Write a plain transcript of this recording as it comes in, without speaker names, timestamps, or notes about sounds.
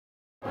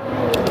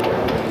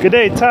Good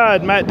day,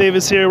 Todd. Matt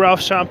Davis here, Ralph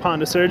Schomp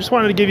Honda, sir. Just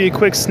wanted to give you a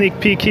quick sneak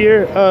peek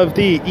here of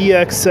the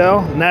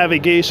EXL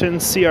Navigation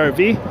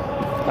CRV.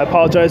 I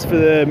apologize for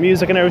the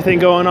music and everything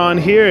going on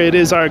here. It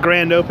is our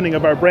grand opening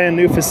of our brand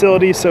new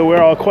facility, so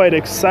we're all quite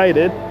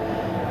excited.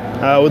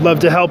 Would love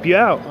to help you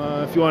out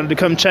if you wanted to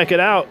come check it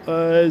out,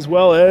 as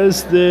well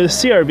as the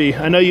CRV.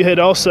 I know you had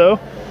also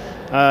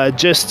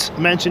just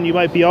mentioned you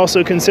might be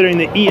also considering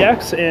the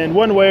EX, and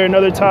one way or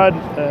another,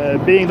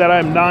 Todd, being that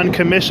I'm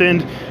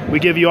non-commissioned, we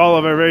give you all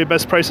of our very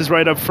best prices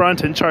right up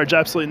front and charge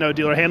absolutely no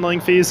dealer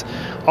handling fees.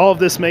 All of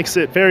this makes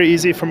it very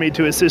easy for me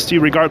to assist you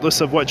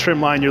regardless of what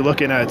trim line you're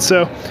looking at.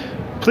 So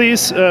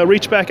please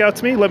reach back out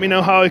to me. Let me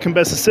know how I can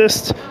best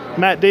assist.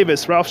 Matt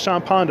Davis, Ralph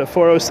Schomp Honda,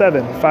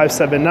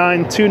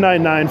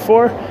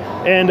 407-579-2994.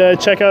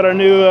 And check out our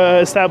new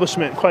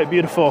establishment, quite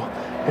beautiful.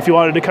 If you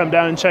wanted to come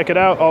down and check it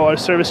out, all our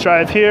service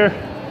drive here,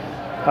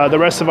 the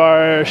rest of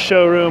our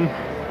showroom,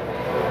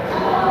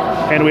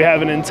 and we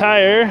have an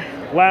entire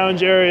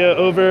lounge area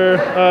over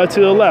to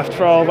the left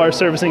for all of our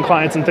servicing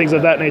clients and things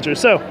of that nature.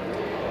 So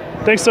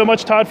thanks so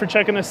much, Todd, for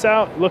checking us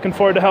out. Looking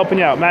forward to helping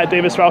you out. Matt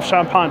Davis, Ralph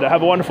Schomp Honda.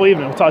 Have a wonderful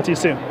evening. We'll talk to you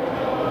soon.